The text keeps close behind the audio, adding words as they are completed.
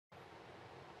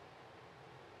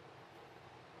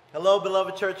Hello,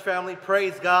 beloved church family.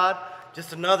 Praise God.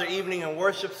 Just another evening in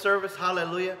worship service.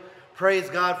 Hallelujah. Praise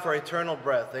God for eternal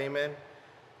breath. Amen.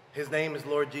 His name is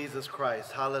Lord Jesus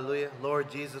Christ. Hallelujah. Lord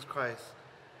Jesus Christ.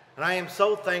 And I am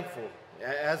so thankful,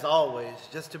 as always,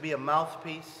 just to be a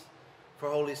mouthpiece for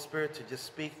Holy Spirit to just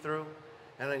speak through.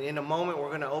 And in a moment, we're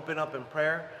going to open up in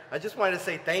prayer. I just wanted to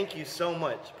say thank you so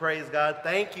much. Praise God.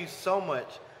 Thank you so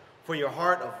much for your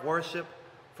heart of worship,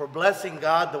 for blessing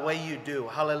God the way you do.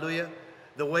 Hallelujah.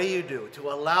 The way you do. To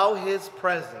allow His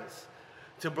presence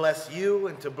to bless you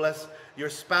and to bless your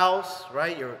spouse,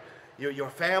 right? Your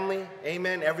family.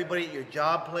 Amen. Everybody at your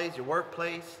job place, your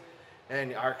workplace,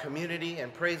 and our community.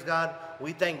 And praise God.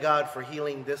 We thank God for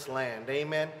healing this land.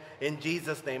 Amen. In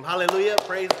Jesus' name. Hallelujah.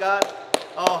 Praise God.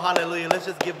 Oh, hallelujah. Let's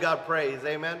just give God praise.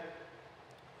 Amen.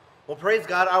 Well, praise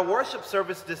God. Our worship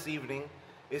service this evening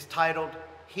is titled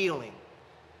Healing.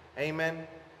 Amen.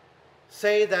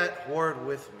 Say that word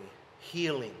with me.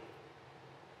 Healing.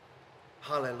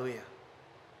 Hallelujah.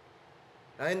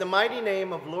 Now, in the mighty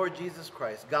name of Lord Jesus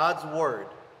Christ, God's word.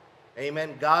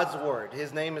 Amen. God's word.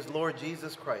 His name is Lord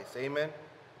Jesus Christ. Amen.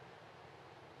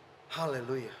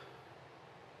 Hallelujah.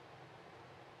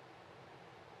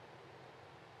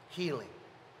 Healing.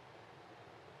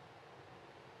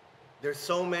 There's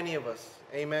so many of us.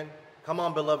 Amen. Come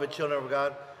on, beloved children of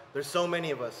God. There's so many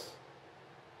of us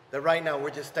that right now we're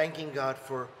just thanking God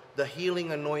for the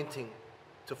healing anointing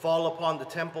to fall upon the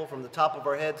temple from the top of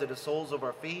our head to the soles of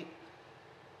our feet.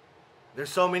 There's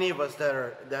so many of us that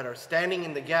are standing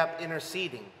in the gap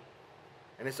interceding.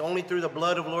 And it's only through the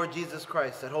blood of Lord Jesus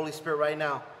Christ that Holy Spirit right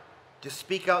now, just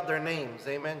speak out their names.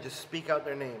 Amen. Just speak out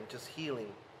their name. Just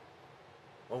healing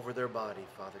over their body,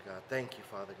 Father God. Thank you,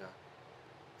 Father God.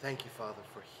 Thank you, Father,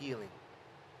 for healing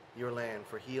your land,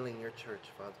 for healing your church,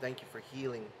 Father. Thank you for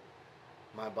healing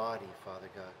my body, Father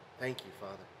God. Thank you,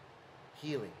 Father.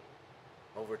 Healing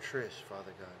over Trish,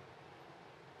 Father God.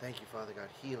 Thank you, Father God.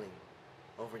 Healing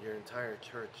over your entire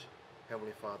church,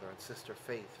 Heavenly Father, and Sister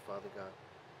Faith, Father God.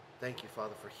 Thank you,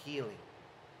 Father, for healing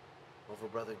over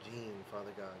Brother Gene,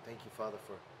 Father God. Thank you, Father,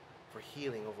 for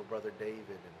healing over Brother David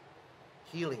and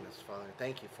healing us, Father.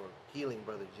 Thank you for healing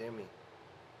Brother Jimmy,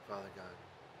 Father God.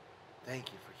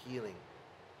 Thank you for healing,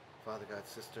 Father God,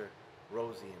 Sister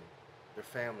Rosie and their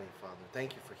family, Father.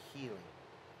 Thank you for healing.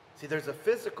 See, there's a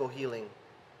physical healing,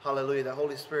 hallelujah, that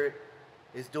Holy Spirit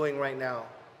is doing right now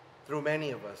through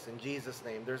many of us in Jesus'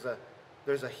 name. There's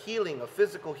a healing, a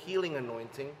physical healing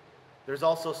anointing. There's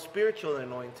also spiritual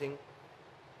anointing.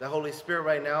 The Holy Spirit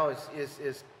right now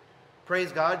is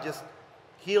praise God, just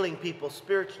healing people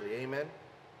spiritually. Amen.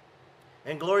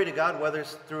 And glory to God, whether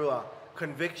it's through a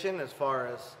conviction as far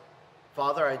as,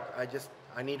 Father,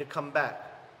 I need to come back.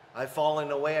 I've fallen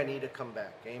away, I need to come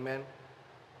back. Amen.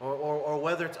 Or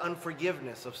whether it's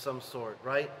unforgiveness of some sort,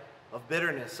 right? Of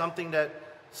bitterness, something that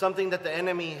the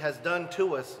enemy has done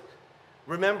to us.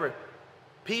 Remember,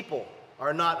 people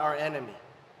are not our enemy.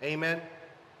 Amen.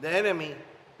 The enemy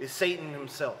is Satan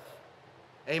himself.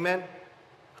 Amen.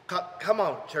 Come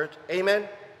on, church. Amen.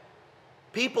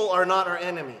 People are not our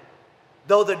enemy.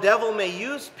 Though the devil may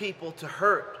use people to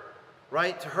hurt,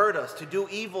 right? To hurt us, to do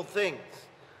evil things.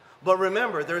 But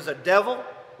remember, there's a devil,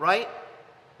 right?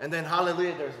 And then,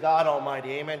 hallelujah, there's God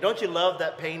Almighty. Amen. Don't you love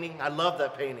that painting? I love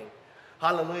that painting.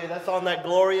 Hallelujah. That's on that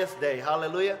glorious day.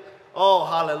 Hallelujah. Oh,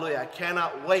 hallelujah. I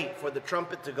cannot wait for the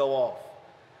trumpet to go off.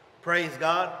 Praise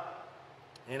God.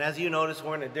 And as you notice,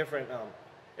 we're in a different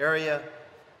area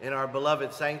in our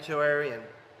beloved sanctuary. And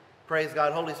praise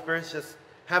God, Holy Spirit's just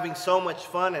having so much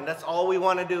fun. And that's all we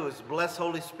want to do is bless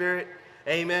Holy Spirit.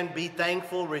 Amen. Be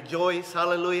thankful. Rejoice.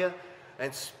 Hallelujah.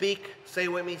 And speak. Say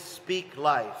with me, speak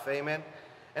life. Amen.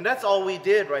 And that's all we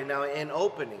did right now in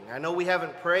opening. I know we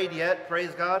haven't prayed yet.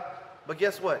 Praise God. But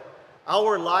guess what?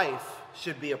 Our life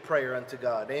should be a prayer unto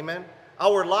God. Amen.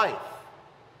 Our life.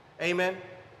 Amen.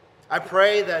 I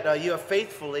pray that you have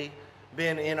faithfully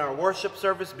been in our worship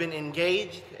service, been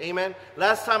engaged. Amen.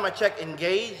 Last time I checked,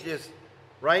 engaged is,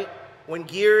 right? When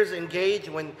gears engage,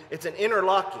 when it's an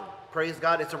interlocking. Praise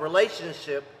God. It's a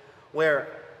relationship where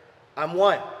I'm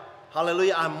one.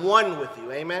 Hallelujah. I'm one with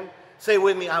you. Amen. Say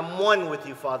with me, I'm one with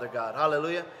you, Father God.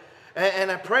 Hallelujah. And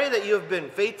I pray that you have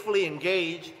been faithfully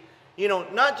engaged, you know,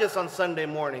 not just on Sunday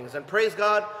mornings. And praise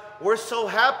God, we're so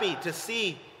happy to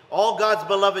see all God's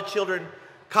beloved children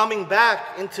coming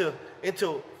back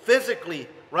into physically,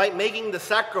 right, making the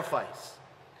sacrifice.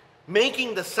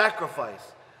 Making the sacrifice.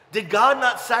 Did God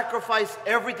not sacrifice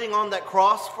everything on that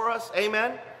cross for us?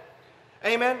 Amen?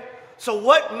 Amen? So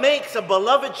what makes a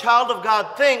beloved child of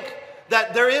God think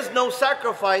that there is no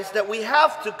sacrifice, that we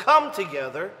have to come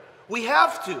together? We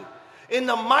have to. in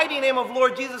the mighty name of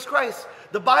Lord Jesus Christ.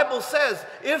 The Bible says,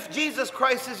 if Jesus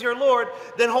Christ is your Lord,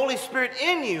 then Holy Spirit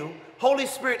in you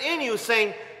is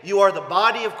saying, you are the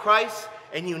body of Christ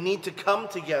and you need to come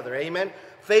together, amen?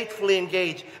 Faithfully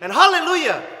engage. And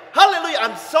hallelujah, hallelujah,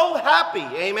 I'm so happy,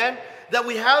 amen, that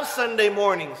we have Sunday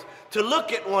mornings to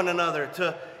look at one another,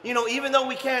 to, even though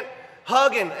we can't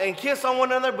hug and kiss on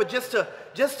one another, but just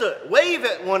to wave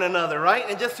at one another, right?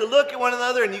 And just to look at one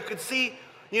another, and you could see,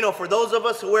 for those of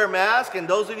us who wear masks and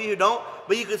those of you who don't,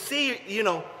 but you could see,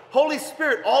 Holy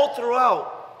Spirit all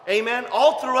throughout, amen,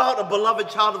 all throughout a beloved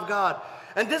child of God.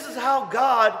 And this is how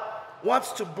God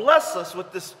wants to bless us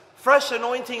with this fresh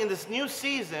anointing in this new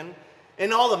season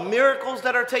and all the miracles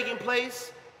that are taking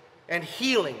place and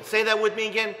healing. Say that with me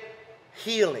again,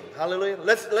 healing. Hallelujah.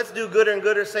 Let's do gooder and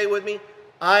gooder. Say it with me.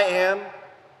 I am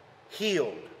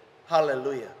healed.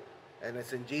 Hallelujah. And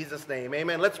it's in Jesus' name.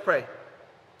 Amen. Let's pray.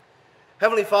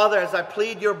 Heavenly Father, as I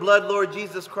plead your blood, Lord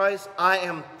Jesus Christ, I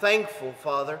am thankful,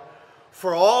 Father,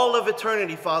 for all of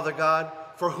eternity, Father God,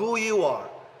 for who you are.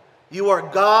 You are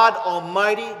God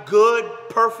Almighty, good,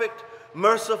 perfect,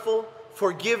 merciful,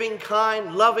 forgiving,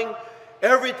 kind, loving.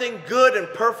 Everything good and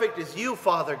perfect is you,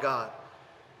 Father God.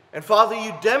 And Father,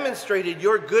 you demonstrated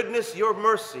your goodness, your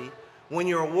mercy, when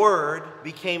your word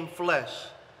became flesh.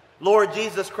 Lord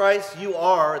Jesus Christ, you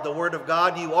are the Word of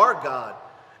God. You are God,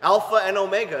 Alpha and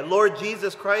Omega. Lord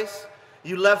Jesus Christ,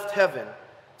 you left heaven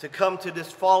to come to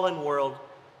this fallen world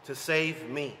to save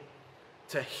me,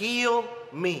 to heal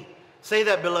me. Say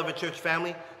that, beloved church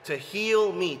family, to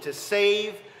heal me, to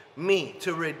save me,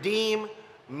 to redeem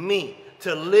me,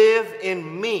 to live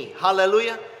in me.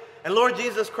 Hallelujah. And Lord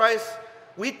Jesus Christ,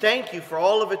 we thank you for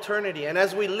all of eternity. And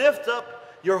as we lift up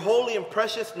your holy and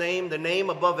precious name, the name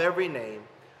above every name,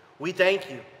 we thank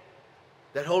you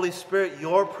that, Holy Spirit,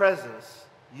 your presence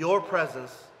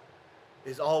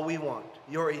is all we want.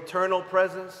 Your eternal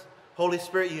presence. Holy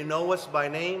Spirit, you know us by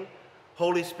name.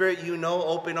 Holy Spirit, you know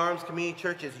Open Arms Community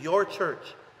Church is your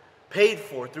church, paid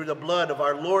for through the blood of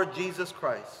our Lord Jesus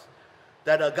Christ.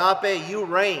 That agape, you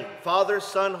reign. Father,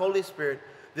 Son, Holy Spirit,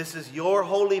 this is your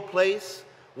holy place.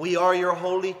 We are your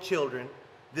holy children.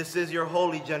 This is your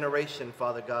holy generation,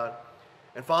 Father God.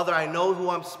 And Father, I know who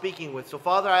I'm speaking with. So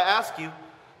Father, I ask you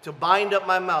to bind up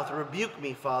my mouth. Rebuke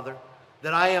me, Father,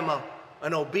 that I am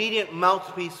an obedient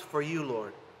mouthpiece for you,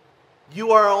 Lord.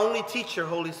 You are our only teacher,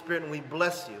 Holy Spirit, and we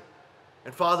bless you.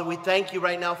 And Father, we thank you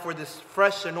right now for this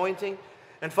fresh anointing.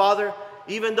 And Father,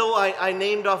 even though I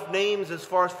named off names as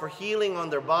far as for healing on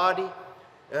their body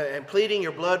and pleading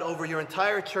your blood over your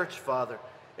entire church, Father,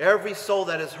 every soul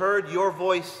that has heard your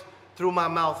voice through my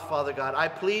mouth, Father God, I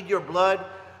plead your blood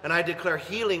and I declare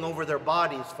healing over their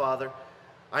bodies, Father.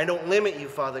 I don't limit you,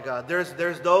 Father God.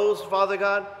 There's those, Father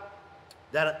God,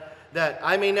 that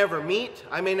I may never meet,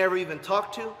 I may never even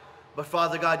talk to, but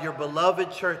Father God, your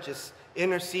beloved church is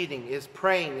interceding, is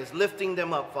praying, is lifting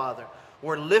them up, Father.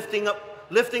 We're lifting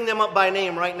them up by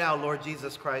name right now, Lord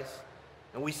Jesus Christ.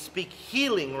 And we speak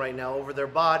healing right now over their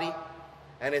body.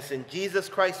 And it's in Jesus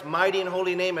Christ's mighty and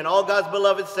holy name. And all God's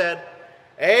beloved said,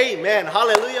 amen.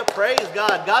 Hallelujah. Praise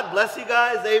God. God bless you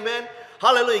guys. Amen.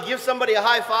 Hallelujah. Give somebody a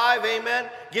high five. Amen.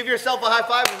 Give yourself a high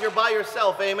five if you're by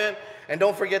yourself. Amen. And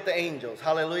don't forget the angels.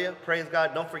 Hallelujah. Praise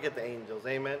God. Don't forget the angels.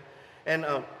 Amen. And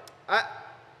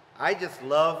I just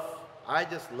love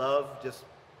just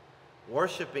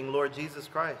worshiping Lord Jesus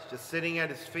Christ, just sitting at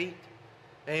his feet,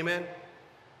 amen,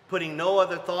 putting no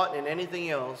other thought in anything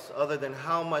else other than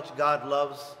how much God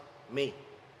loves me,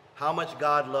 how much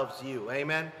God loves you,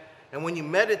 amen. And when you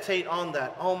meditate on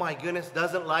that, oh my goodness,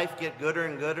 doesn't life get gooder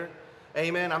and gooder?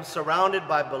 Amen. I'm surrounded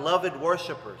by beloved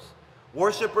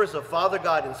worshipers of Father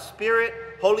God in spirit,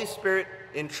 Holy Spirit,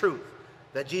 in truth,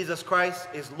 that Jesus Christ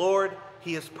is Lord,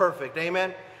 he is perfect,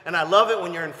 amen. And I love it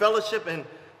when you're in fellowship and,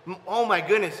 oh my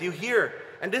goodness, you hear.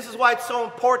 And this is why it's so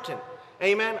important.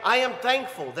 Amen. I am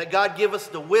thankful that God give us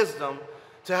the wisdom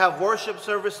to have worship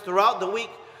service throughout the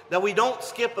week, that we don't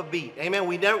skip a beat. Amen.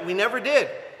 We never did.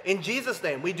 In Jesus'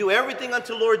 name, we do everything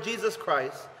unto Lord Jesus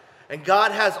Christ. And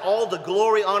God has all the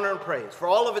glory, honor, and praise for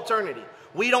all of eternity.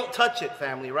 We don't touch it,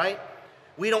 family, right?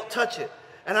 We don't touch it.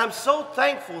 And I'm so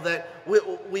thankful that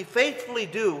we faithfully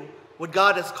do what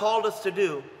God has called us to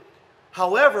do.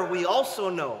 However, we also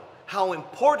know how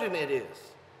important it is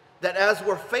that as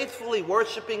we're faithfully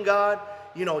worshiping God,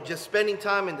 you know, just spending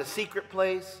time in the secret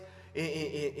place,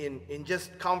 in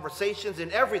just conversations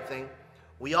and everything,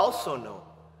 we also know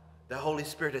that Holy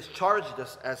Spirit has charged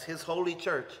us as his holy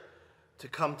church to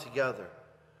come together,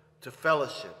 to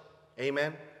fellowship,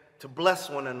 amen, to bless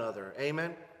one another,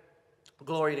 amen.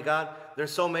 Glory to God.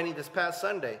 There's so many this past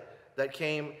Sunday that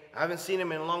came. I haven't seen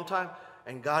them in a long time.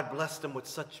 and God blessed them with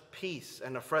such peace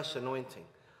and a fresh anointing.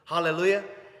 Hallelujah.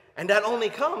 And that only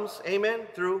comes, amen,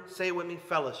 through, say it with me,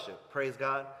 fellowship. Praise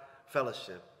God,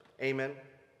 fellowship. Amen.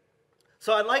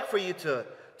 So I'd like for you to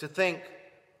think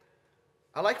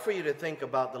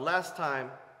about the last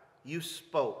time you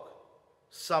spoke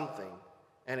something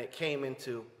and it came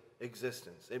into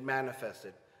existence. It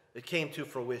manifested. It came to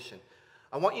fruition.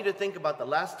 I want you to think about the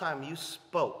last time you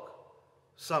spoke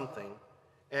something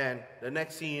and the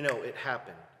next thing you know, it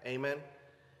happened. Amen.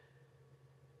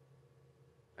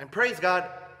 And praise God,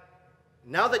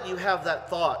 now that you have that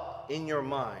thought in your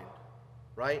mind,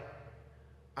 right?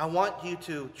 I want you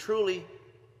to truly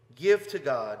give to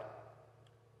God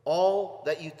all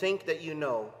that you think that you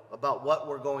know about what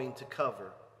we're going to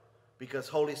cover, because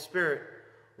Holy Spirit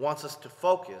wants us to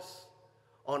focus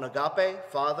on agape,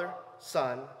 Father,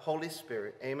 Son, Holy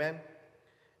Spirit. Amen.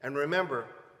 And remember,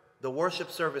 the worship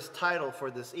service title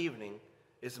for this evening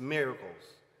is miracles,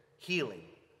 healing,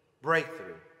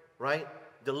 breakthrough, right?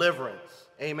 Deliverance.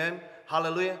 Amen.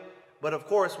 Hallelujah. But of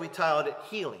course, we titled it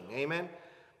healing. Amen.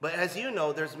 But as you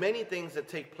know, there's many things that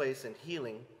take place in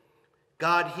healing.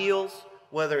 God heals,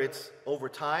 whether it's over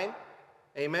time.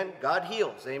 Amen. God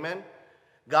heals. Amen.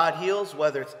 God heals,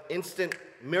 whether it's instant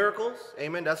miracles.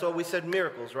 Amen. That's why we said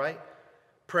miracles, right?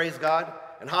 Praise God.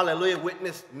 And hallelujah,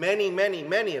 witnessed many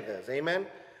of those. Amen.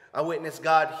 I witnessed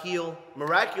God heal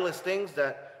miraculous things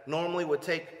that normally would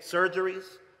take surgeries,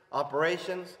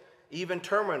 operations, even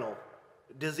terminal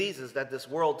diseases that this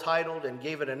world titled and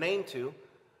gave it a name to.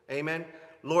 Amen.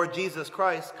 Lord Jesus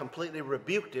Christ completely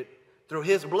rebuked it through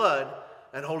his blood,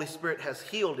 and Holy Spirit has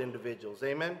healed individuals.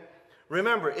 Amen.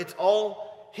 Remember, it's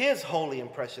all his holy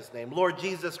and precious name, Lord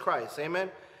Jesus Christ. Amen.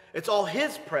 It's all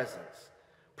his presence.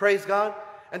 Praise God.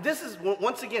 And this is,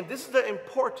 once again, this is the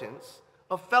importance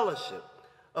of fellowship,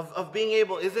 of being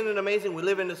able, isn't it amazing? We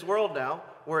live in this world now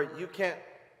where you can't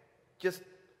just,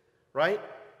 right,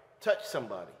 touch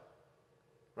somebody,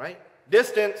 right?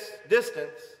 Distance,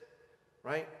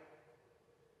 right?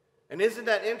 And isn't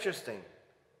that interesting,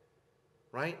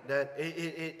 right? That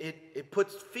it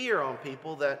puts fear on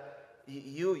people that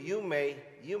you may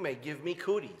give me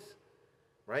cooties,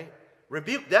 right?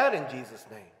 Rebuke that in Jesus'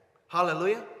 name.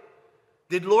 Hallelujah.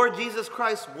 Did Lord Jesus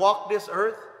Christ walk this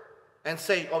earth and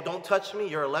say, oh, don't touch me,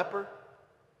 you're a leper?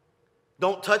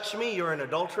 Don't touch me, you're an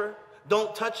adulterer?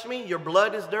 Don't touch me, your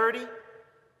blood is dirty?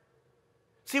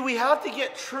 See, we have to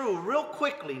get true real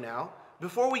quickly now,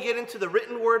 before we get into the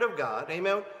written word of God,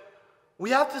 amen?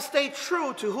 We have to stay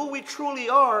true to who we truly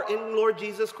are in Lord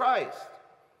Jesus Christ.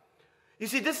 You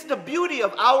see, this is the beauty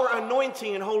of our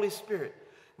anointing in Holy Spirit.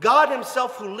 God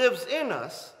himself who lives in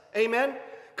us, amen,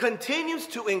 continues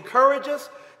to encourage us,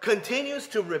 continues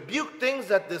to rebuke things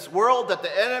that this world, that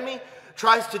the enemy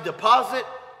tries to deposit,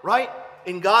 right,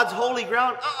 in God's holy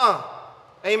ground.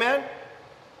 Amen.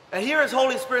 And here is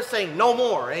Holy Spirit saying, no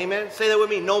more. Amen. Say that with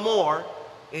me, no more,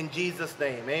 in Jesus'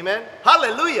 name. Amen.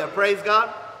 Hallelujah. Praise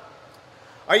God.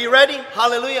 Are you ready?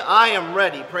 Hallelujah. I am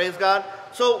ready. Praise God.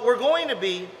 So we're going to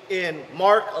be in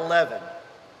Mark 11.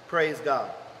 Praise God.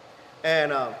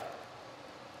 And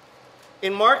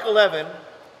in Mark 11,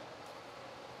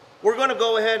 we're going to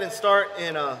go ahead and start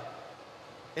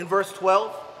in verse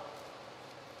 12.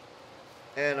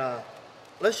 And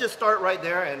let's just start right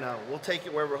there, and we'll take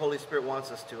it wherever Holy Spirit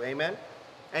wants us to. Amen?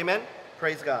 Amen?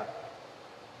 Praise God.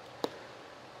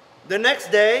 The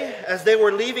next day, as they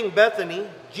were leaving Bethany,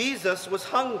 Jesus was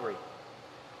hungry.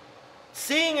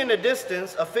 Seeing in the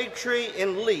distance a fig tree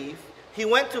in leaf, he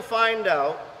went to find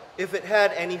out if it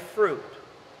had any fruit.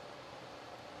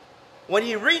 When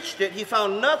he reached it, he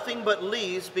found nothing but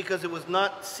leaves, because it was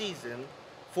not season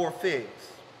for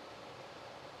figs.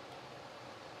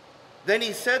 Then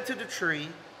he said to the tree,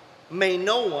 may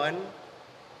no one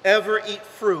ever eat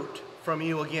fruit from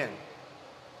you again.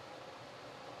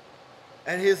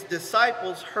 And his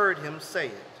disciples heard him say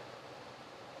it.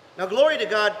 Now, glory to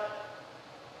God.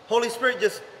 Holy Spirit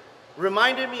just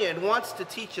reminded me and wants to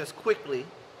teach us quickly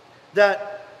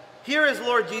that here is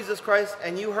Lord Jesus Christ,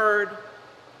 and you heard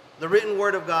the written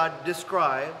word of God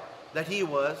describe that he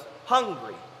was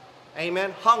hungry.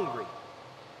 Amen? Hungry.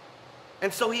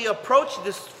 And so he approached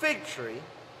this fig tree,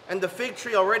 and the fig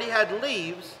tree already had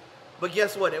leaves, but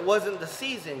guess what? It wasn't the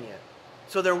season yet.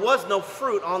 So there was no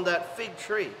fruit on that fig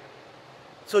tree.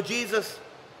 So Jesus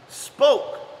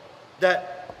spoke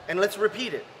that, and let's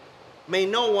repeat it, may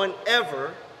no one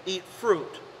ever eat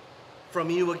fruit from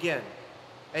you again.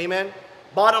 Amen?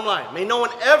 Bottom line, may no one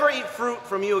ever eat fruit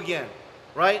from you again.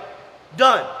 Right?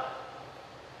 Done.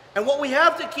 And what we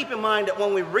have to keep in mind that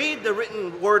when we read the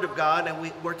written word of God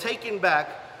and we're taken back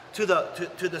to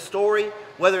the story,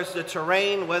 whether it's the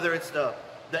terrain, whether it's the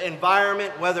the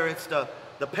environment, whether it's the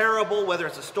parable, whether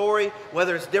it's a story,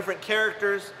 whether it's different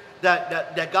characters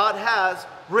that God has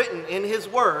written in His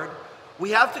Word,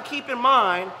 we have to keep in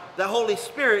mind that Holy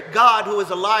Spirit, God who is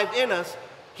alive in us,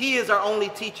 He is our only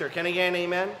teacher. Can I get an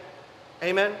amen?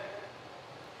 Amen?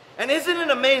 And isn't it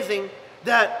amazing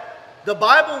that the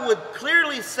Bible would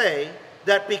clearly say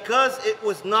that because it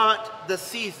was not the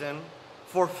season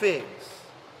for figs.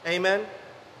 Amen?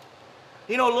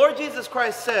 You know, Lord Jesus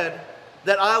Christ said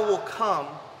that I will come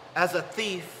as a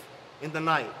thief in the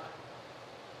night.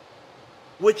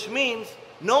 Which means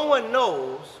no one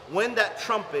knows when that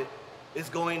trumpet is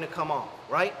going to come off,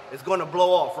 right? It's going to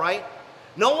blow off, right?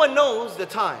 No one knows the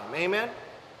time, amen?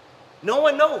 No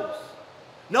one knows.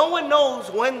 No one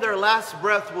knows when their last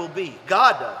breath will be.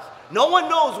 God does. No one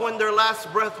knows when their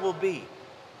last breath will be.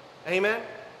 Amen?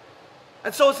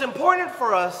 And so it's important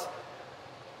for us,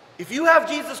 if you have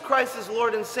Jesus Christ as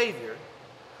Lord and Savior,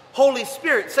 Holy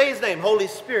Spirit, say His name, Holy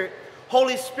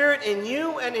Spirit in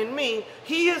you and in me,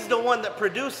 He is the one that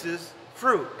produces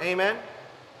fruit. Amen?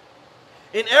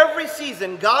 In every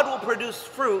season, God will produce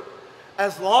fruit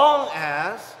as long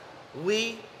as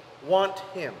we want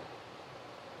Him.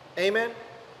 Amen?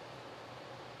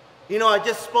 You know, I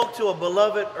just spoke to a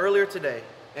beloved earlier today,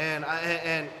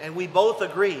 and we both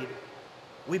agreed.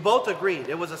 We both agreed.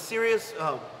 It was a serious,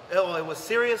 it was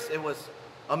serious, it was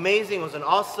amazing, it was an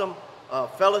awesome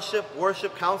fellowship,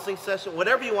 worship, counseling session,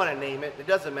 whatever you want to name it, it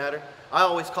doesn't matter. I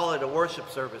always call it a worship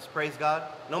service, praise God.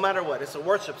 No matter what, it's a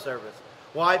worship service.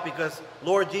 Why? Because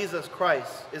Lord Jesus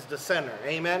Christ is the center,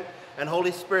 amen? And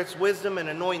Holy Spirit's wisdom and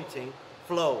anointing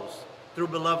flows through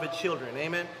beloved children,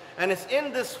 amen? And it's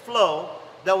in this flow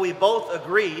that we both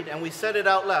agreed, and we said it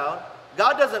out loud,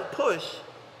 God does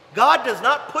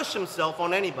not push Himself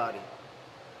on anybody.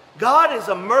 God is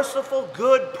a merciful,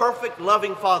 good, perfect,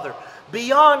 loving Father,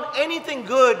 beyond anything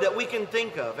good that we can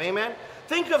think of, amen?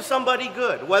 Think of somebody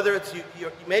good, whether it's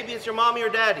maybe it's your mommy or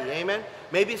daddy, amen?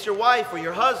 Maybe it's your wife or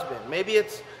your husband, maybe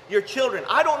it's your children,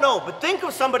 I don't know, but think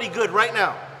of somebody good right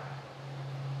now.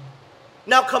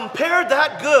 Now compare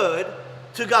that good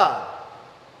to God.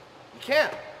 You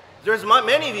can't. There's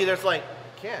many of you that's like,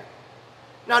 you can't.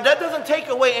 Now that doesn't take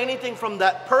away anything from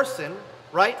that person,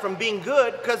 right, from being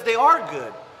good, because they are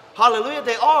good. Hallelujah,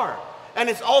 they are. And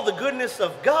it's all the goodness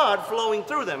of God flowing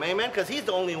through them, amen, because He's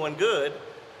the only one good.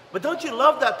 But don't you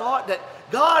love that thought that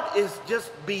God is just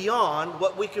beyond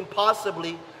what we can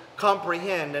possibly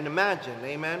comprehend and imagine,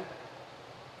 amen?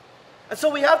 And so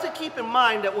we have to keep in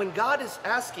mind that when God is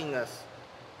asking us,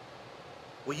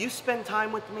 will you spend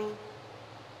time with me,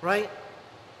 right?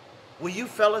 Will you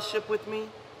fellowship with me,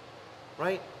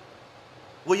 right?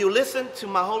 Will you listen to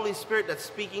my Holy Spirit that's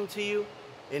speaking to you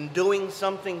in doing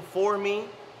something for me,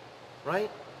 right?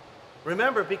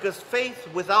 Remember, because faith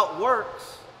without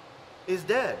works is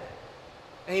dead.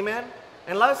 Amen?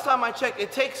 And last time I checked,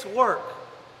 it takes work.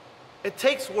 It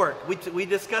takes work. We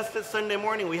discussed it Sunday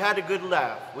morning. We had a good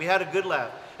laugh. We had a good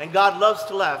laugh. And God loves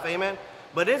to laugh. Amen?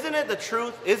 But isn't it the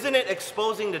truth? Isn't it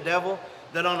exposing the devil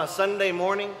that on a Sunday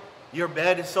morning, your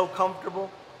bed is so comfortable?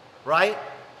 Right?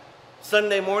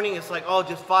 Sunday morning, it's like, oh,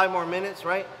 just 5 more minutes,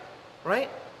 right? Right?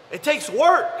 It takes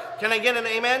work. Can I get an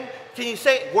amen? Can you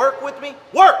say work with me?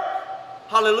 Work.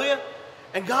 Hallelujah.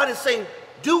 And God is saying,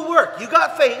 do work. You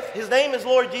got faith. His name is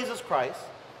Lord Jesus Christ.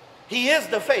 He is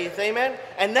the faith. Amen.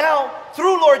 And now,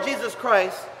 through Lord Jesus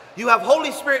Christ, you have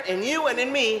Holy Spirit in you and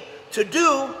in me to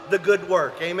do the good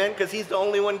work. Amen. Because He's the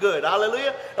only one good.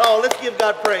 Hallelujah. Oh, let's give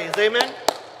God praise. Amen.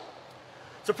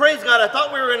 So praise God. I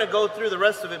thought we were going to go through the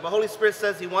rest of it, but Holy Spirit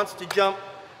says He wants to jump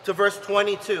to verse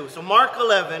 22. So Mark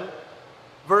 11,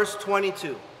 verse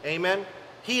 22. Amen.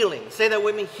 Healing. Say that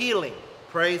with me. Healing.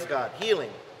 Praise God.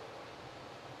 Healing.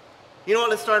 You know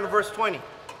what? Let's start in verse 20.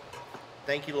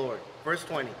 Thank you, Lord. Verse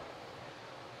 20.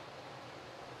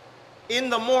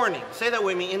 In the morning. Say that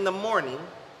with me. In the morning.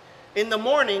 In the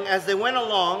morning, as they went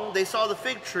along, they saw the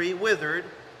fig tree withered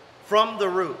from the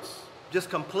roots.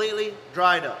 Just completely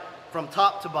dried up. From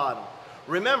top to bottom.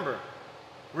 Remember,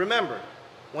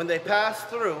 when they passed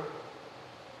through,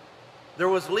 there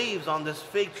was leaves on this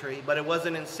fig tree, but it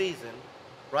wasn't in season,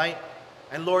 right?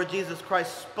 And Lord Jesus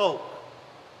Christ spoke.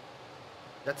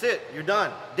 That's it. You're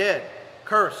done. Dead.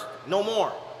 Cursed. No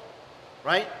more.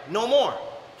 Right? No more.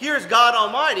 Here's God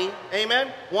Almighty,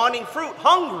 amen, wanting fruit.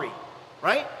 Hungry.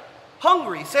 Right?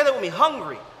 Hungry. Say that with me.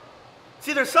 Hungry.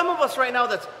 See, there's some of us right now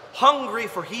that's hungry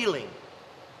for healing.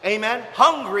 Amen?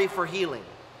 Hungry for healing.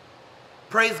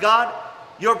 Praise God.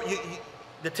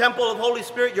 The temple of Holy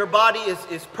Spirit, your body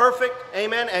is perfect.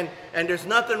 Amen? And there's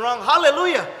nothing wrong.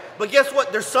 Hallelujah. But guess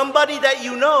what? There's somebody that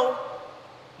you know.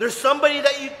 There's somebody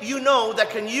that you know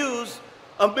that can use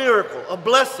a miracle, a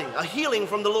blessing, a healing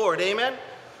from the Lord. Amen?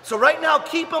 So right now,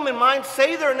 keep them in mind,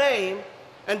 say their name,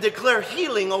 and declare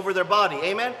healing over their body.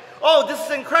 Amen? Oh, this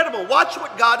is incredible. Watch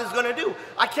what God is going to do.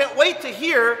 I can't wait to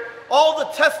hear all the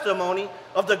testimony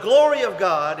of the glory of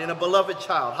God in a beloved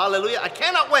child. Hallelujah. I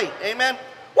cannot wait. Amen?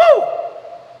 Woo!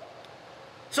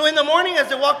 So in the morning as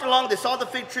they walked along, they saw the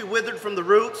fig tree withered from the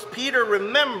roots. Peter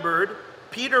remembered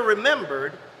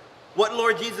what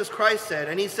Lord Jesus Christ said.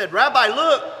 And he said, Rabbi,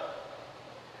 look,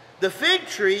 the fig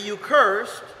tree you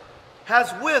cursed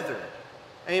has withered.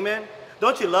 Amen?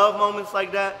 Don't you love moments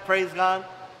like that? Praise God.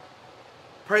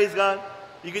 Praise God.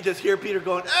 You could just hear Peter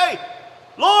going, hey,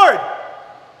 Lord,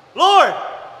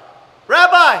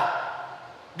 Rabbi,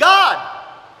 God,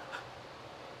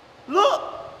 look.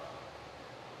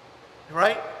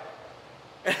 Right?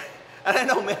 And I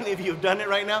know many of you have done it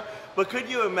right now, but could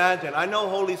you imagine? I know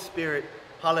Holy Spirit,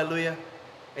 hallelujah,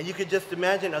 and you could just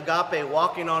imagine agape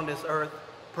walking on this earth,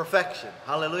 perfection,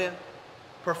 hallelujah,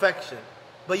 perfection.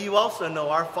 But you also know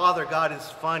our Father God is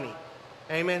funny.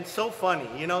 Amen. So funny,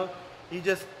 you know. You're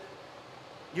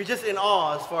just in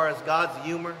awe as far as God's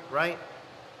humor, right?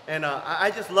 And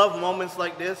I just love moments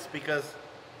like this because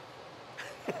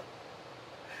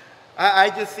I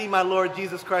just see my Lord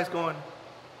Jesus Christ going,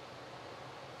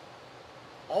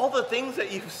 all the things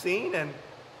that you've seen, and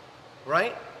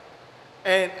right?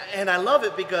 And I love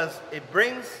it because it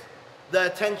brings the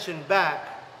attention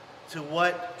back to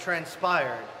what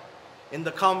transpired in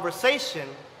the conversation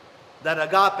that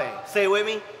agape, say it with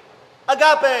me,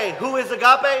 agape. Who is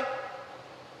agape?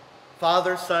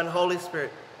 Father, Son, Holy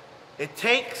Spirit. It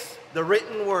takes the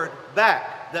written word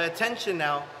back. The attention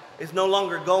now is no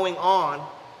longer going on.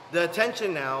 The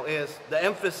attention now is, the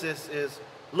emphasis is,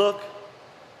 look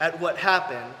at what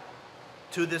happened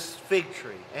to this fig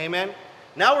tree. Amen?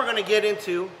 Now we're going to get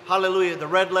into, hallelujah, the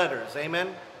red letters.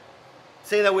 Amen?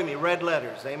 Say that with me, red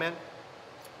letters. Amen?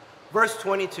 Verse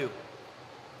 22.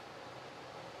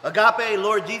 Agape,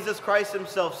 Lord Jesus Christ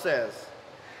himself says,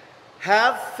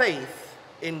 have faith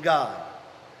in God.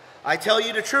 I tell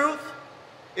you the truth,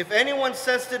 if anyone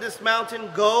says to this mountain,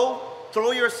 go,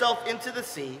 throw yourself into the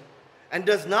sea, and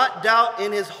does not doubt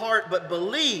in his heart, but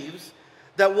believes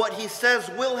that what he says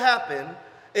will happen,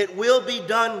 it will be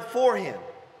done for him.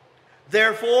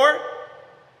 Therefore,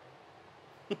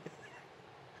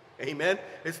 amen,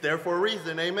 it's there for a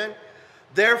reason, amen.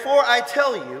 Therefore, I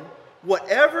tell you,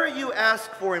 whatever you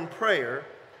ask for in prayer,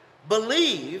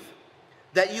 believe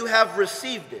that you have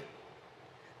received it,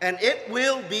 and it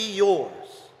will be yours.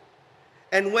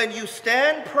 And when you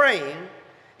stand praying,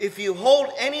 if you hold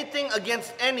anything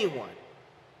against anyone,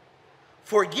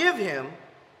 forgive him,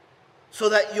 so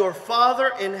that your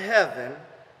Father in heaven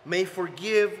may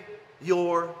forgive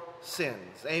your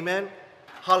sins. Amen.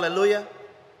 Hallelujah.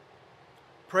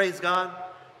 Praise God.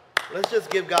 Let's just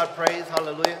give God praise.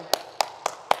 Hallelujah.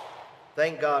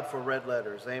 Thank God for red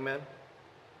letters. Amen.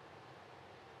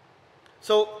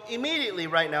 So immediately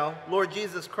right now, Lord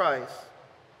Jesus Christ,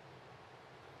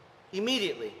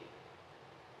 immediately,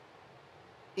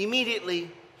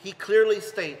 he clearly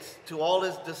states to all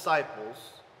his disciples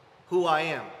who I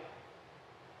am.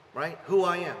 Right? Who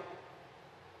I am.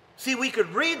 See, we could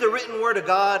read the written word of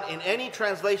God in any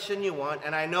translation you want,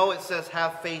 and I know it says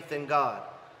have faith in God.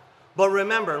 But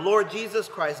remember, Lord Jesus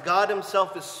Christ, God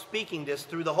himself is speaking this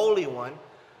through the Holy One,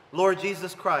 Lord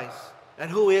Jesus Christ. And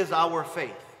who is our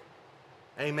faith?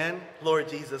 Amen? Lord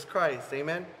Jesus Christ.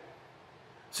 Amen?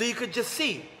 So you could just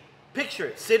see, picture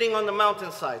it, sitting on the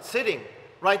mountainside, sitting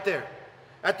right there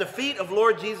at the feet of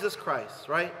Lord Jesus Christ,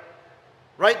 right?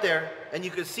 Right there, and you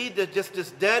could see just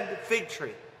this dead fig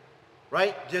tree,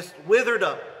 right? Just withered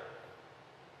up.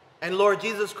 And Lord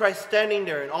Jesus Christ standing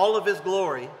there in all of his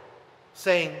glory,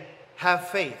 saying, have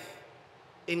faith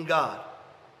in God.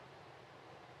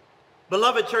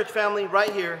 Beloved church family,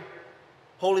 right here,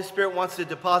 Holy Spirit wants to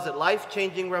deposit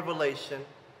life-changing revelation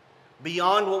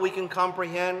beyond what we can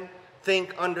comprehend,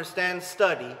 think, understand,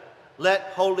 study. Let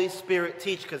Holy Spirit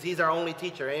teach, because he's our only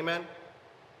teacher. Amen?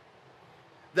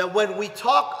 That when we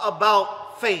talk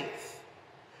about faith,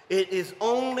 it is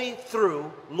only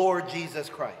through Lord Jesus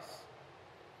Christ.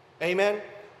 Amen?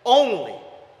 Only.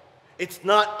 It's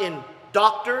not in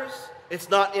doctors. It's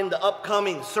not in the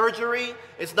upcoming surgery.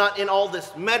 It's not in all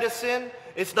this medicine.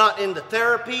 It's not in the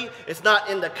therapy. It's not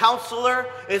in the counselor.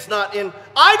 It's not in,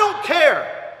 I don't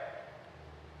care.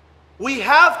 We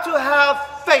have to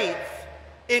have faith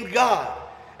in God.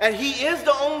 And he is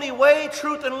the only way,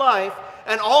 truth, and life.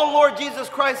 And all Lord Jesus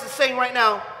Christ is saying right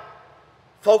now,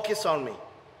 focus on me.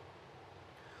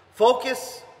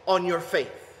 Focus on your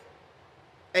faith.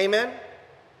 Amen?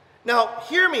 Now,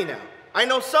 hear me now. I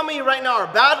know some of you right now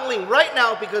are battling right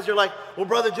now because you're like, well,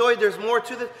 Brother Joey, there's more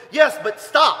to this. Yes, but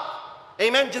stop.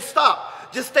 Amen? Just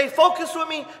stop. Just stay focused with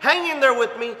me, hang in there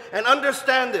with me, and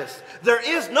understand this. There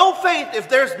is no faith if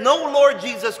there's no Lord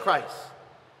Jesus Christ.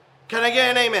 Can I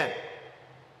get an amen?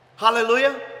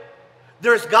 Hallelujah.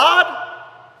 There's God,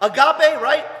 agape,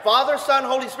 right? Father, Son,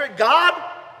 Holy Spirit, God,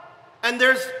 and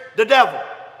there's the devil.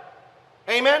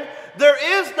 Amen? There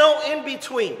is no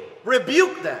in-between.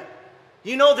 Rebuke that.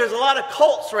 You know, there's a lot of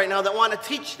cults right now that want to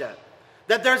teach that.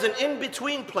 That there's an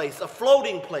in-between place, a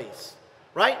floating place,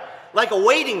 right? Like a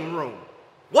waiting room.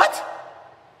 What?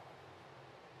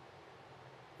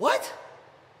 What?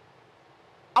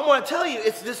 I want to tell you,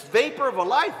 it's this vapor of a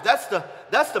life. That's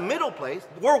the middle place.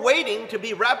 We're waiting to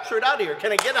be raptured out of here.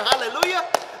 Can I get a hallelujah?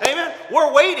 Amen?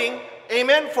 We're waiting,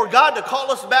 amen, for God to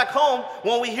call us back home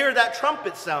when we hear that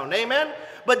trumpet sound. Amen?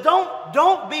 But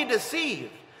don't be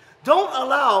deceived. Don't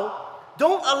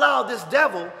allow this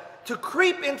devil to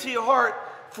creep into your heart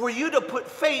for you to put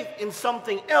faith in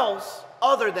something else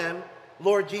other than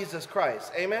Lord Jesus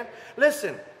Christ. Amen?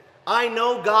 Listen, I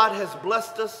know God has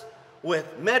blessed us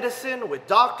with medicine, with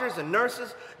doctors and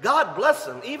nurses. God bless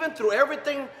them. Even through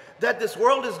everything that this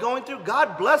world is going through,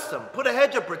 God bless them. Put a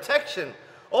hedge of protection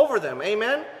over them.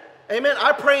 Amen? Amen.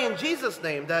 I pray in Jesus'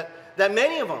 name that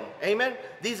many of them, amen,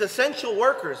 these essential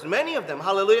workers, many of them,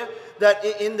 hallelujah, that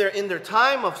in their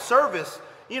time of service,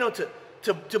 you know,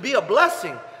 to be a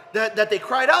blessing, that they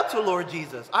cried out to Lord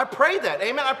Jesus. I pray that,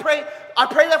 amen. I pray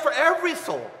that for every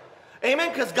soul,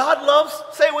 amen, because God loves,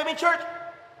 say it with me, church,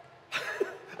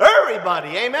 everybody,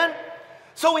 amen.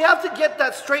 So we have to get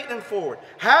that straight and forward.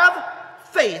 Have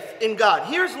faith in God.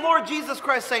 Here's Lord Jesus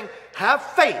Christ saying, have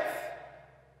faith.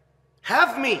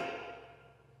 Have me.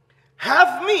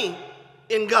 Have me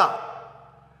in God.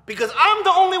 Because I'm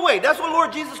the only way. That's what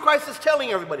Lord Jesus Christ is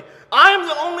telling everybody. I'm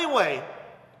the only way.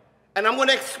 And I'm going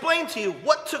to explain to you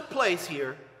what took place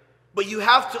here. But you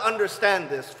have to understand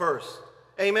this first.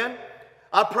 Amen?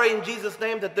 I pray in Jesus'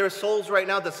 name that there are souls right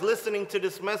now that's listening to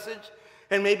this message.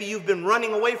 And maybe you've been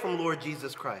running away from Lord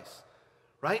Jesus Christ.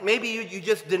 Right? Maybe you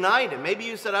just denied him. Maybe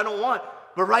you said, I don't want.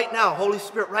 But right now, Holy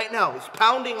Spirit, right now, is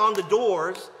pounding on the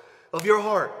doors of your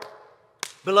heart.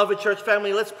 Beloved church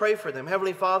family, let's pray for them.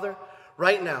 Heavenly Father,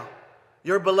 right now,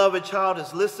 your beloved child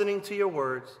is listening to your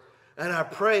words. And I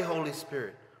pray, Holy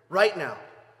Spirit, right now,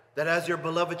 that as your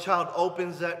beloved child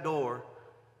opens that door,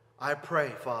 I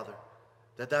pray, Father,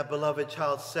 that beloved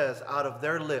child says out of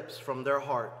their lips, from their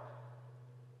heart,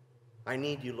 I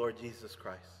need you, Lord Jesus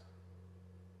Christ.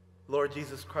 Lord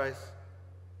Jesus Christ,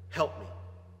 help me,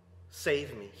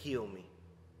 save me, heal me.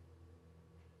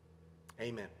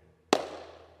 Amen.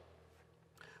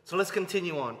 So let's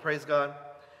continue on. Praise God.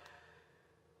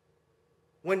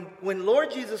 When Lord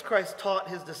Jesus Christ taught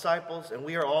his disciples, and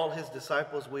we are all his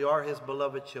disciples, we are his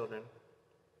beloved children,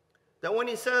 that when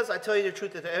he says, I tell you the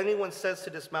truth, that if anyone says to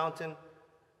this mountain,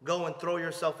 go and throw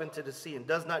yourself into the sea, and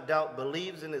does not doubt,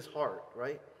 believes in his heart,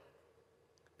 right,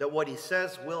 that what he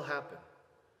says will happen.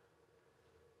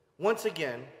 Once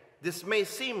again, this may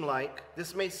seem like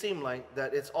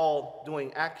that it's all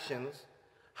doing actions.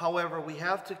 However, we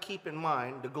have to keep in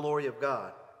mind the glory of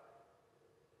God.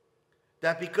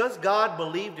 That because God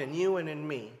believed in you and in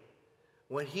me,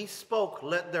 when he spoke,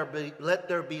 let there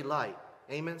be light.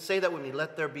 Amen? Say that with me,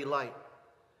 let there be light.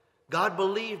 God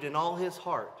believed in all his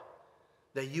heart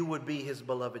that you would be his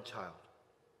beloved child.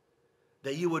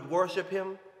 That you would worship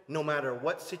him no matter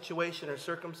what situation or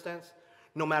circumstance,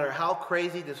 no matter how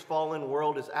crazy this fallen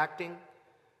world is acting.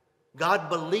 God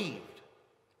believed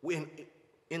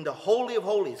in the Holy of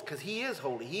Holies, because he is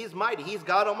holy, he is mighty, he's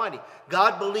God Almighty.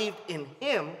 God believed in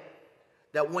him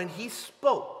that when he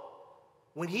spoke,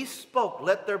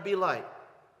 let there be light,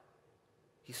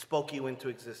 he spoke you into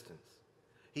existence.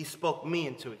 He spoke me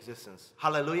into existence.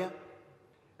 Hallelujah.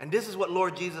 And this is what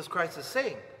Lord Jesus Christ is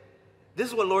saying. This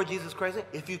is what Lord Jesus Christ is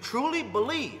saying. If you truly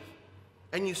believe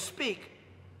and you speak,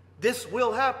 this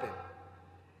will happen.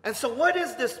 And so what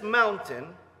is this mountain,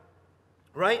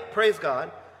 right? Praise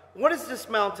God. What is this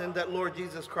mountain that Lord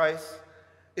Jesus Christ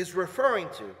is referring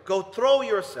to? Go throw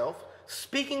yourself,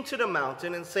 speaking to the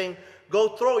mountain and saying, go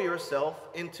throw yourself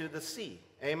into the sea.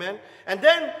 Amen? And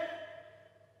then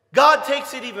God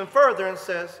takes it even further and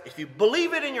says, if you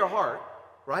believe it in your heart,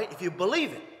 right? If you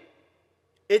believe it,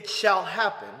 it shall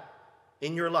happen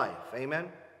in your life. Amen?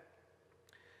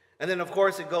 And then, of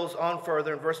course, it goes on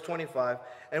further in verse 25.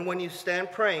 And when you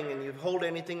stand praying and you hold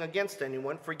anything against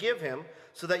anyone, forgive him,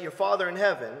 so that your Father in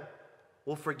heaven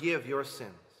will forgive your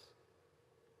sins.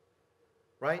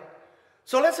 Right?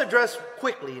 So let's address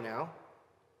quickly now.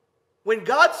 When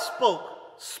God spoke,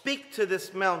 speak to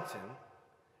this mountain,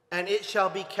 and it shall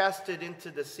be casted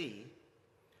into the sea.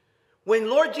 When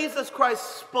Lord Jesus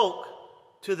Christ spoke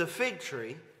to the fig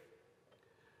tree,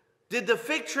 did the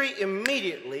fig tree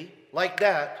immediately, like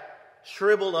that,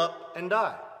 shrivel up and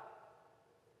die?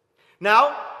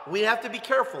 Now, we have to be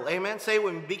careful. Amen. Say it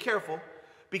with me, be careful.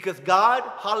 Because God,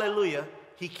 hallelujah,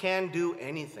 he can do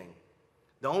anything.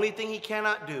 The only thing he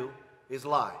cannot do is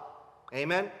lie.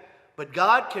 Amen. But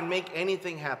God can make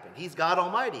anything happen. He's God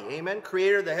Almighty. Amen.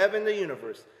 Creator of the heaven and the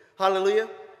universe. Hallelujah.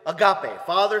 Agape.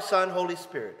 Father, Son, Holy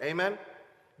Spirit. Amen.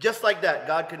 Just like that,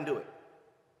 God can do it.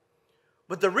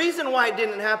 But the reason why it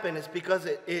didn't happen is because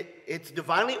it's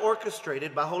divinely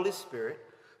orchestrated by Holy Spirit,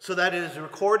 so that it is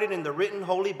recorded in the written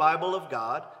Holy Bible of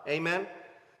God. Amen.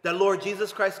 That Lord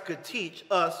Jesus Christ could teach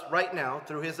us right now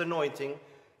through his anointing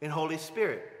in Holy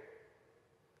Spirit.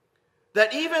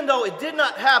 That even though it did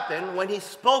not happen when he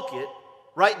spoke it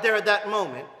right there at that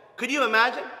moment, could you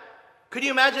imagine? Could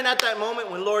you imagine at that moment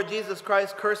when Lord Jesus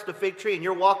Christ cursed the fig tree and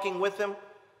you're walking with him?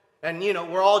 And you know,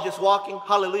 we're all just walking,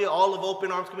 hallelujah, all of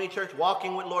Open Arms Community Church,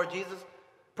 walking with Lord Jesus.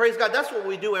 Praise God, that's what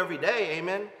we do every day,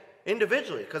 amen,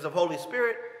 individually because of Holy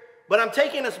Spirit. But I'm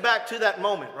taking us back to that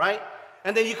moment, right?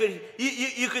 And then you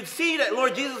could see that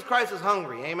Lord Jesus Christ is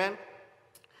hungry, amen.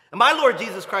 And my Lord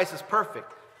Jesus Christ is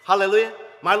perfect, hallelujah.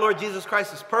 My Lord Jesus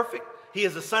Christ is perfect. He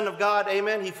is the Son of God,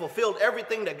 amen. He fulfilled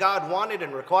everything that God wanted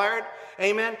and required,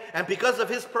 amen. And because of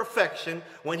his perfection,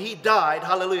 when he died,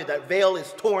 hallelujah, that veil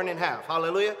is torn in half,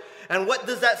 hallelujah. And what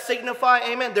does that signify,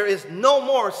 amen? There is no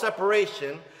more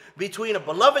separation between a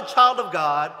beloved child of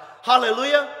God,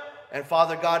 hallelujah, and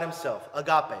Father God himself,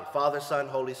 agape, Father, Son,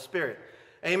 Holy Spirit,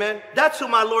 amen. That's who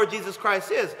my Lord Jesus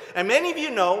Christ is. And many of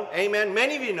you know, amen,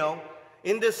 many of you know,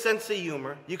 in this sense of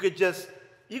humor, you could just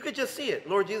see it.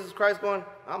 Lord Jesus Christ going,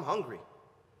 I'm hungry,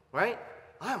 right?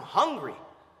 I'm hungry,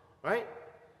 right?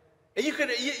 And you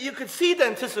could see the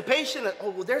anticipation that, oh,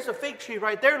 well, there's a fig tree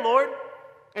right there, Lord.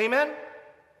 Amen?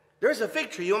 There's a fig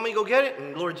tree. You want me to go get it?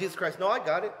 And Lord Jesus Christ, no, I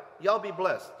got it. Y'all be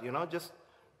blessed, you know,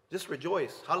 just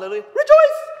rejoice. Hallelujah.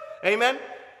 Rejoice! Amen?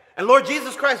 And Lord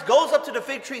Jesus Christ goes up to the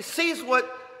fig tree, sees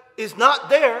what is not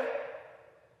there,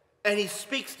 and he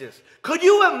speaks this. Could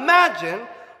you imagine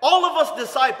all of us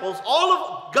disciples, all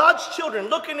of God's children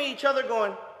looking at each other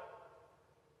going,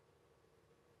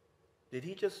 did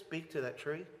he just speak to that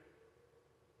tree?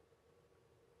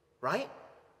 Right?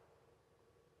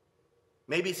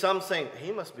 Maybe some saying,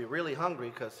 he must be really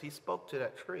hungry because he spoke to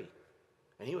that tree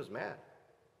and he was mad.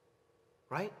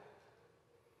 Right?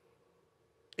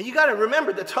 And you got to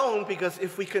remember the tone, because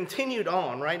if we continued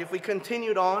on, right? If we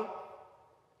continued on,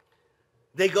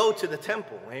 they go to the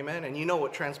temple, amen? And you know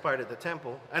what transpired at the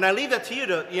temple. And I leave that to you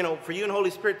to, you know, for you and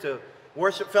Holy Spirit to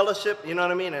worship, fellowship, you know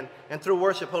what I mean? And through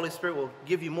worship, Holy Spirit will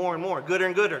give you more and more, gooder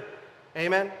and gooder,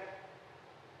 amen?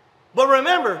 But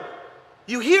remember,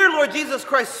 you hear Lord Jesus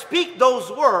Christ speak those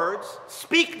words,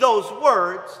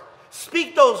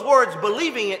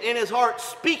 believing it in his heart,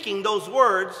 speaking those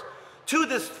words to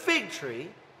this fig tree,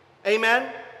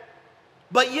 amen?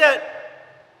 But yet,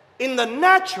 in the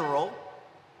natural,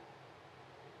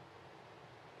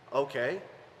 okay,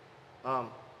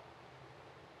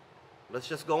 let's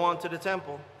just go on to the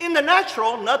temple. In the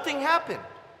natural, nothing happened.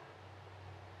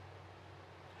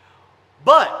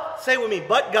 But, say with me,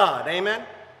 but God, amen?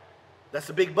 That's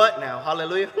a big but now,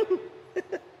 hallelujah.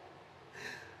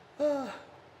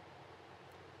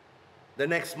 The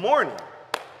next morning,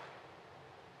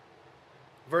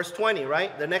 verse 20,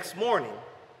 right? The next morning,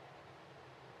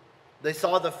 they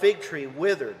saw the fig tree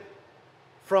withered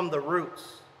from the roots.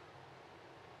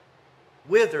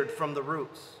 Withered from the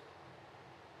roots.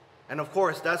 And of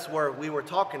course, that's where we were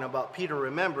talking about. Peter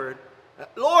remembered,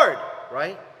 Lord,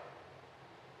 right?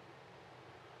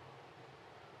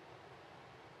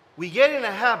 We get in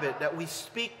a habit that we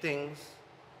speak things,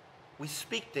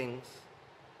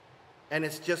 and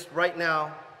it's just right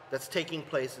now that's taking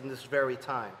place in this very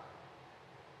time.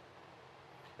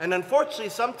 And unfortunately,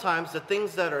 sometimes the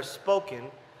things that are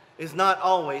spoken is not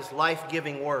always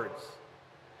life-giving words.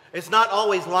 It's not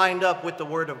always lined up with the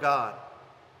Word of God.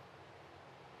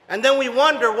 And then we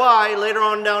wonder why, later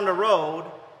on down the road,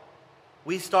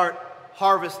 we start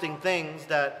harvesting things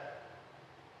that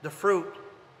the fruit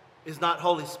is not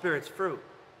Holy Spirit's fruit.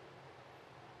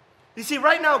 You see,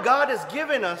 right now, God has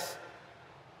given us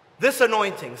this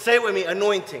anointing. Say it with me,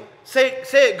 anointing. Say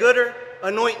it gooder,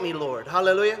 anoint me, Lord.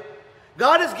 Hallelujah.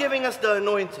 God is giving us the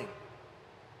anointing.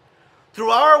 Through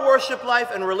our worship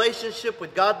life and relationship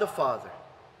with God the Father.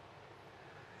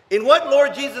 In what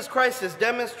Lord Jesus Christ has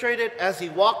demonstrated as he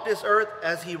walked this earth,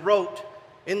 as he wrote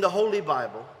in the Holy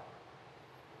Bible,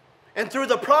 and through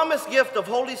the promised gift of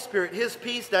Holy Spirit, his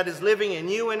peace that is living in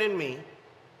you and in me,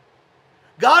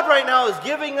 God right now is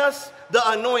giving us the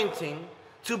anointing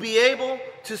to be able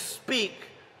to speak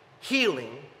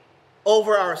healing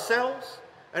over ourselves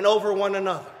and over one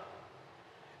another.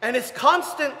 And it's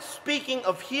constant speaking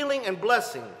of healing and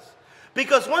blessings.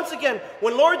 Because once again,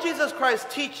 when Lord Jesus Christ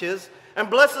teaches and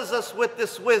blesses us with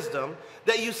this wisdom,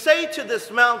 that you say to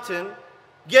this mountain,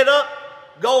 get up,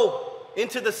 go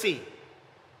into the sea.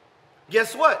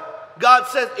 Guess what? God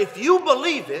says, if you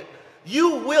believe it,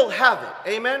 you will have it.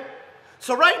 Amen?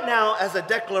 So right now, as a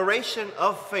declaration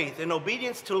of faith in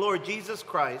obedience to Lord Jesus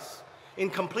Christ,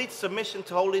 in complete submission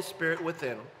to Holy Spirit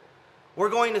within, we're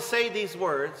going to say these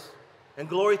words. And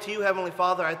glory to you, Heavenly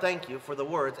Father, I thank you for the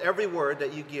words, every word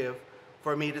that you give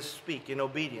for me to speak in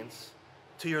obedience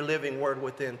to your living word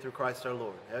within through Christ our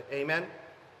Lord. Amen?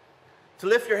 To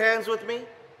lift your hands with me.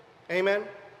 Amen?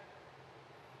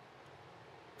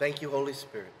 Thank you, Holy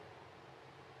Spirit.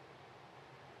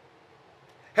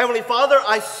 Heavenly Father,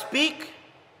 I speak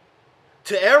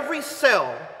to every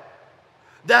cell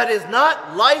that is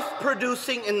not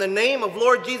life-producing in the name of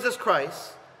Lord Jesus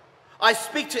Christ. I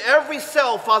speak to every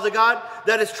cell, Father God,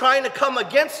 that is trying to come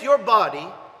against your body.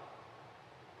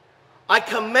 I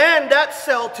command that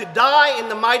cell to die in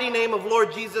the mighty name of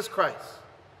Lord Jesus Christ.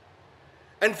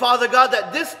 And Father God,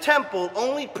 that this temple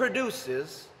only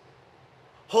produces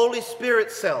Holy Spirit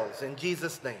cells in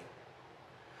Jesus' name.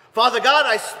 Father God,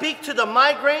 I speak to the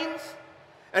migraines,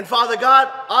 and Father God,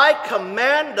 I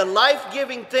command the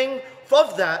life-giving thing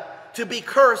of that to be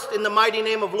cursed in the mighty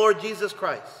name of Lord Jesus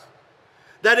Christ.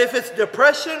 That if it's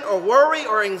depression or worry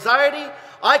or anxiety,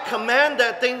 I command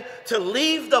that thing to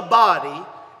leave the body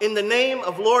in the name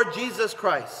of Lord Jesus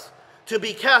Christ, to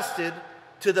be casted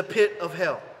to the pit of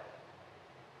hell.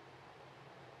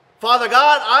 Father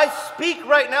God, I speak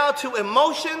right now to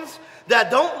emotions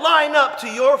that don't line up to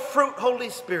your fruit, Holy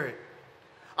Spirit.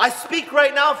 I speak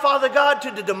right now, Father God,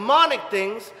 to the demonic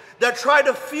things that try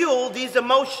to fuel these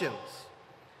emotions.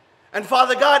 And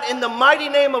Father God, in the mighty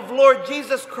name of Lord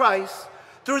Jesus Christ,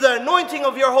 through the anointing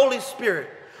of your Holy Spirit,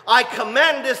 I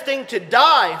command this thing to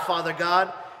die, Father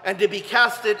God, and to be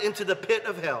casted into the pit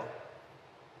of hell.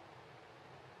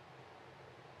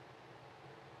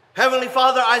 Heavenly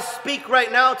Father, I speak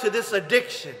right now to this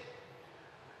addiction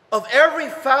of every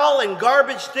foul and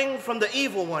garbage thing from the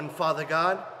evil one, Father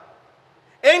God.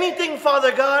 Anything,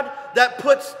 Father God, that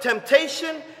puts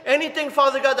temptation, anything,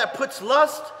 Father God, that puts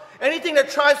lust, anything that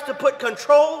tries to put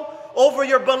control over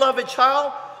your beloved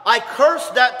child, I curse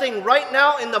that thing right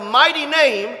now in the mighty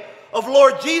name of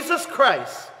Lord Jesus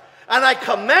Christ. And I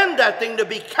command that thing to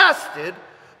be casted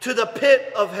to the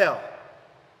pit of hell.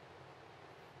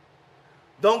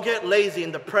 Don't get lazy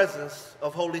in the presence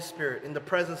of Holy Spirit, in the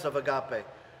presence of agape.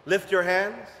 Lift your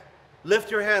hands.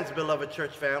 Lift your hands, beloved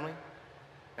church family.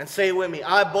 And say with me,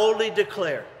 I boldly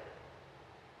declare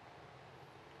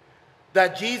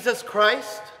that Jesus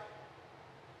Christ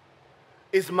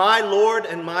is my Lord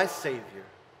and my Savior.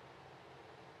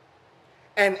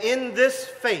 And in this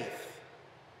faith,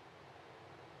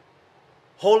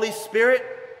 Holy Spirit,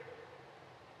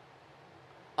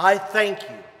 I thank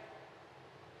you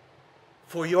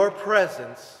for your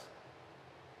presence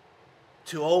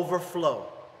to overflow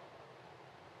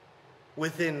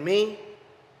within me,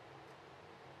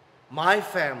 my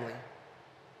family,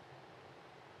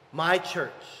 my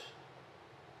church,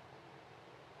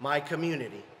 my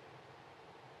community,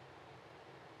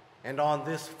 and on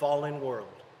this fallen world.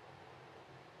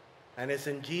 And it's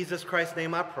in Jesus Christ's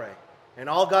name I pray. And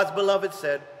all God's beloved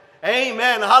said,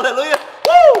 amen, hallelujah.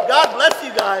 Woo! God bless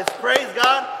you guys. Praise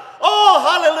God. Oh,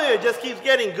 hallelujah. It just keeps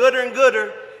getting gooder and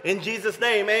gooder in Jesus'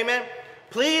 name. Amen.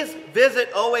 Please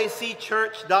visit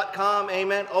OACChurch.com.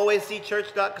 Amen.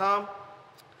 OACChurch.com.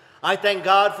 I thank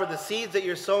God for the seeds that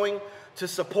you're sowing to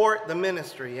support the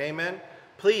ministry. Amen.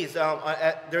 Please,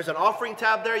 there's an offering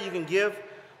tab there. You can give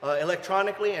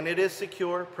electronically, and it is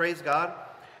secure. Praise God.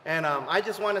 And I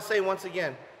just want to say once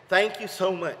again, thank you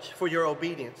so much for your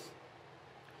obedience.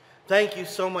 Thank you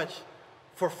so much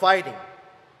for fighting.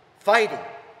 Fighting.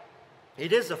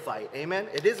 It is a fight. Amen.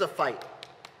 It is a fight.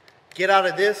 Get out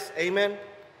of this. Amen.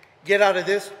 Get out of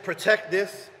this. Protect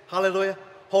this. Hallelujah.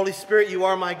 Holy Spirit, you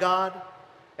are my God.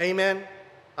 Amen.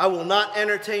 I will not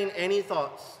entertain any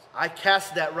thoughts. I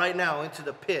cast that right now into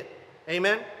the pit.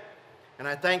 Amen. And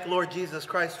I thank Lord Jesus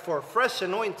Christ for a fresh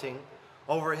anointing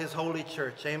over his holy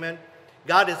church. Amen.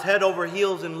 God is head over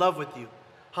heels in love with you.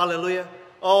 Hallelujah.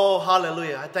 Oh,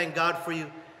 hallelujah. I thank God for you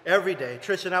every day.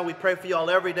 Trish and I, we pray for you all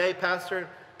every day. Pastor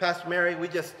Mary,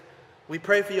 we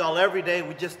pray for you all every day.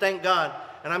 We just thank God.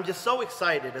 And I'm just so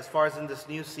excited as far as in this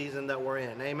new season that we're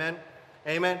in. Amen.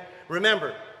 Amen.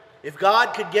 Remember, if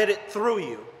God could get it through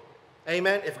you,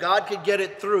 amen, if God could get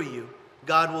it through you,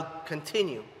 God will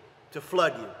continue to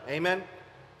flood you. Amen?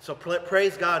 So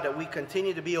praise God that we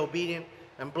continue to be obedient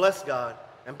and bless God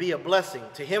and be a blessing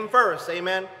to Him first.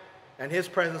 Amen? And His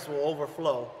presence will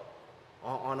overflow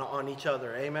on each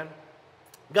other. Amen?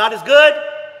 God is good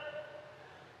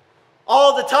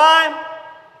all the time.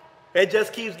 It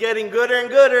just keeps getting gooder and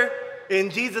gooder in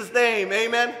Jesus' name.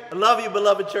 Amen. I love you,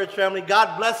 beloved church family.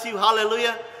 God bless you.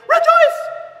 Hallelujah.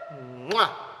 Rejoice. Mwah.